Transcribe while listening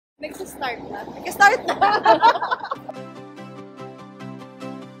Nagsa-start na. Nag-start na!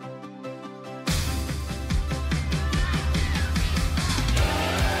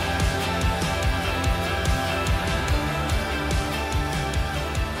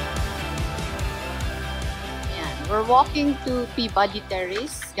 We're walking to Peabody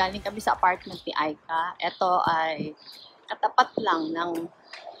Terrace. Galing kami sa apartment ni Aika. Ito ay katapat lang ng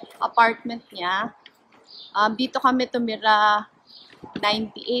apartment niya. Dito kami tumira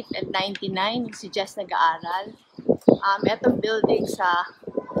 98 and 99. Si Jess nag-aaral. Itong building sa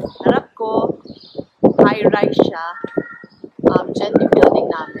harap ko, high-rise siya. Dyan yung building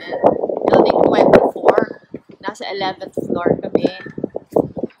namin. Building 24. Nasa 11th floor kami.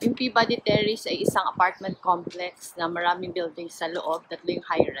 Yung Peabody Terrace ay isang apartment complex na maraming buildings sa loob, tatlo yung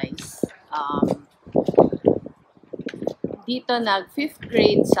high-rise. Dito nag-5th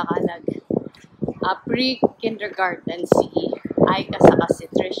grade, saka pre-kindergarten si Aika saka si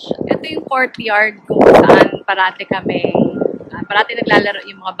Trish. Ito yung courtyard kung saan parati naglalaro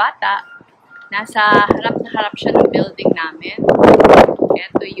yung mga bata. Nasa harap na harap siya ng building namin.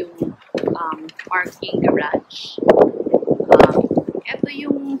 Ito yung parking garage. Ito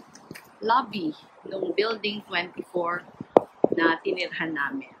yung lobby ng building 24 na tinirhan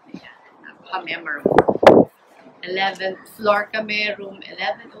namin. Ayan, napaka-memorable. 11th floor kami, room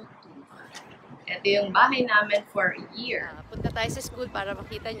 1102. Ito yung bahay namin for a year. Punta tayo sa school para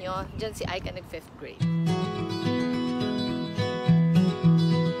makita nyo. Diyan si Aika nag-5th grade.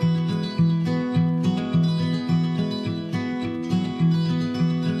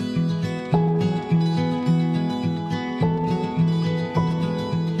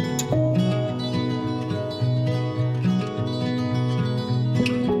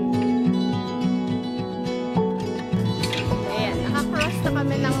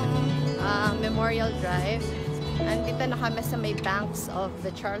 Kami ng Memorial Drive. Andito na kami sa may banks of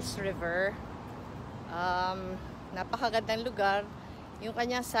the Charles River. Napakagandang lugar. Yung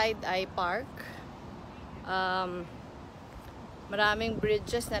kanyang side ay park. Maraming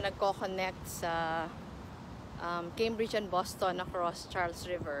bridges na nagko-connect sa Cambridge and Boston across Charles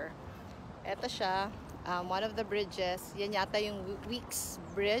River. Ito siya, one of the bridges. Yan yata yung Weeks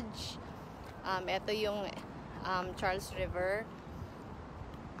Bridge. Ito yung Charles River.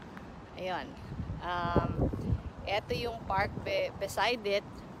 Ayan. Ito yung park beside it.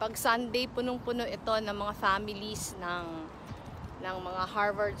 Pag Sunday, punong-puno ito ng mga families ng mga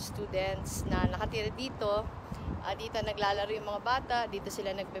Harvard students na nakatira dito. Dito naglalaro yung mga bata. Dito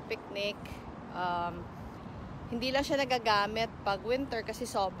sila nagpe-picnic. Hindi lang siya nagagamit pag winter kasi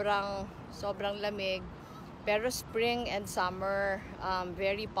sobrang lamig. Pero spring and summer,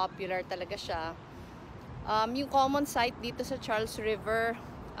 very popular talaga siya. Yung common site dito sa Charles River,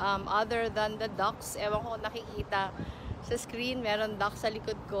 other than the ducks, ewan ko nakikita sa screen, meron ducks sa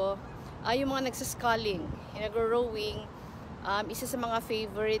likod ko. Yung mga nagsasculling, nag-rowing, isa sa mga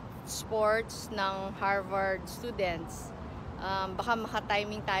favorite sports ng Harvard students. Baka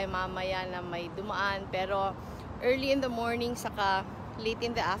maka-timing tayo mamaya na may dumaan, pero early in the morning saka late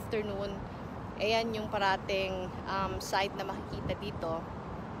in the afternoon, ayan yung parating site na makikita dito.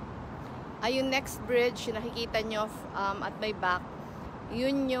 Yung next bridge, yung nakikita nyo at my back,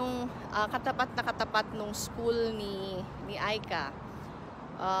 yun yung katapat nung school ni Aika.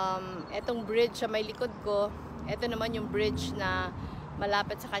 Etong bridge sa may likod ko, ito naman yung bridge na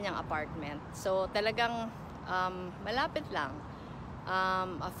malapit sa kanyang apartment. So talagang malapit lang.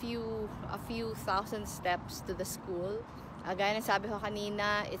 A few thousand steps to the school. Gaya ng sabi ko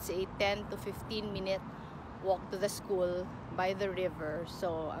kanina, it's a 10 to 15 minute walk to the school by the river.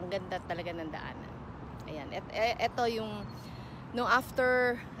 So ang ganda talaga ng daanan. Ayan, ito yung nung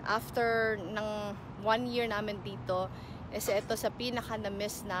after ng 1 year namin dito, ito sa pinaka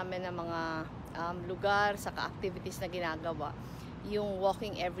na-miss namin ng mga lugar sa activities na ginagawa, yung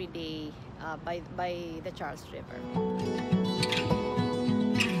walking everyday by the Charles River.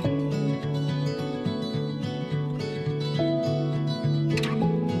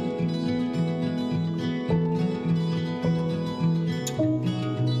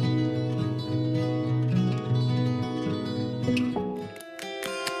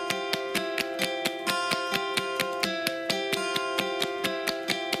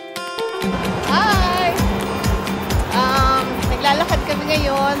 Hi! Naglalakad kami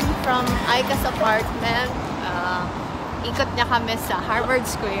ngayon from Aika's apartment. Ikot niya kami sa Harvard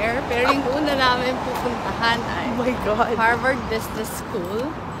Square. Pero yung una namin pupuntahan ay Harvard Business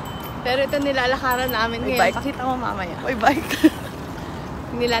School. Pero ito nilalakaran namin ngayon. Pakita mo mamaya. May bike.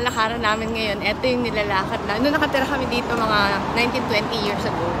 Nilalakaran namin ngayon. Ito yung nilalakad na. Noong nakatira kami dito mga 19-20 years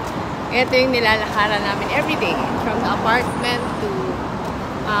ago. Ito yung nilalakaran namin everyday. From the apartment to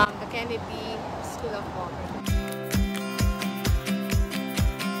Kennedy School of Commerce.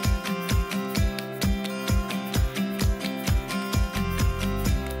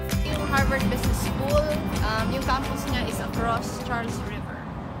 Yung Harvard Business School, yung campus niya is across Charles River.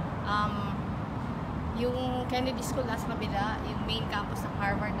 Yung Kennedy School nasa kabila, yung main campus ng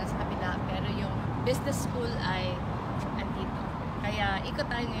Harvard nasa kabila, pero yung business school ay andito. Kaya ikot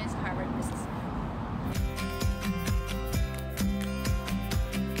tayo ngayon sa Harvard Business School.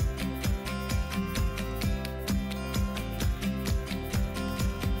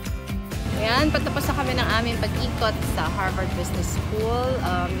 Ayan, patapos na kami ng aming pag-ikot sa Harvard Business School.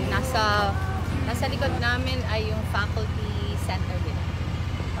 Nasa likod namin ay yung faculty center nila.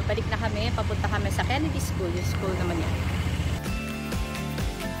 Pabalik na kami, papunta kami sa Kennedy School, yung school naman yan.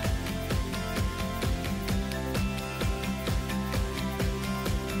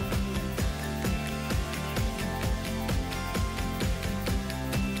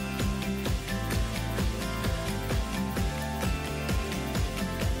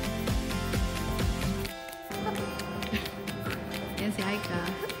 Yan si Aika.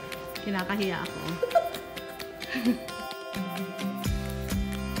 Kinakahiya ako.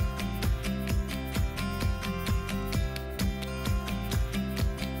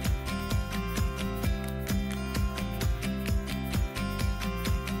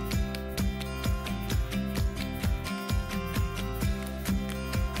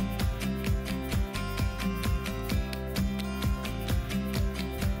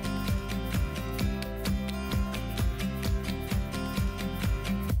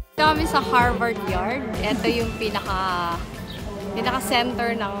 Kami sa Harvard Yard. Ito yung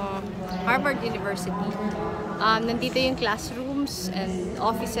pinaka-center ng Harvard University. Nandito yung classrooms and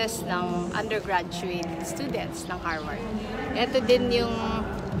offices ng undergraduate students ng Harvard. Ito din yung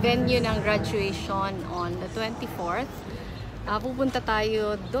venue ng graduation on the 24th. Pupunta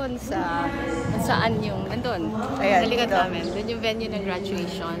tayo doon saan yung nandun. Nalikat namin. Doon yung venue ng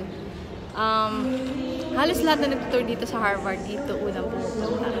graduation. Halos lahat na nag-tour dito sa Harvard dito unang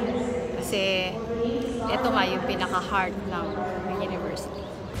pupunta. Kasi ito nga yung pinaka-heart ng university.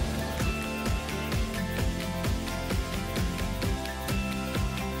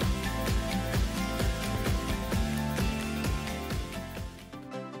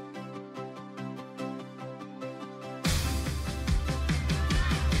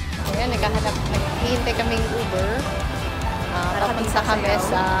 Ayan, naghihintay kaming Uber. Papunta kami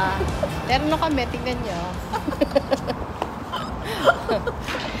sa... Meron na kami, tignan nyo.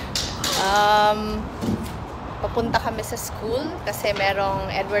 Papunta kami sa school kasi merong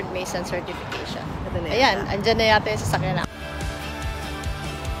Edward Mason certification. Ayan, andyan na yata yung sasakyan na.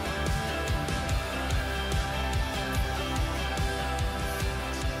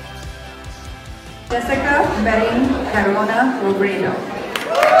 Jessica Leni Robredo.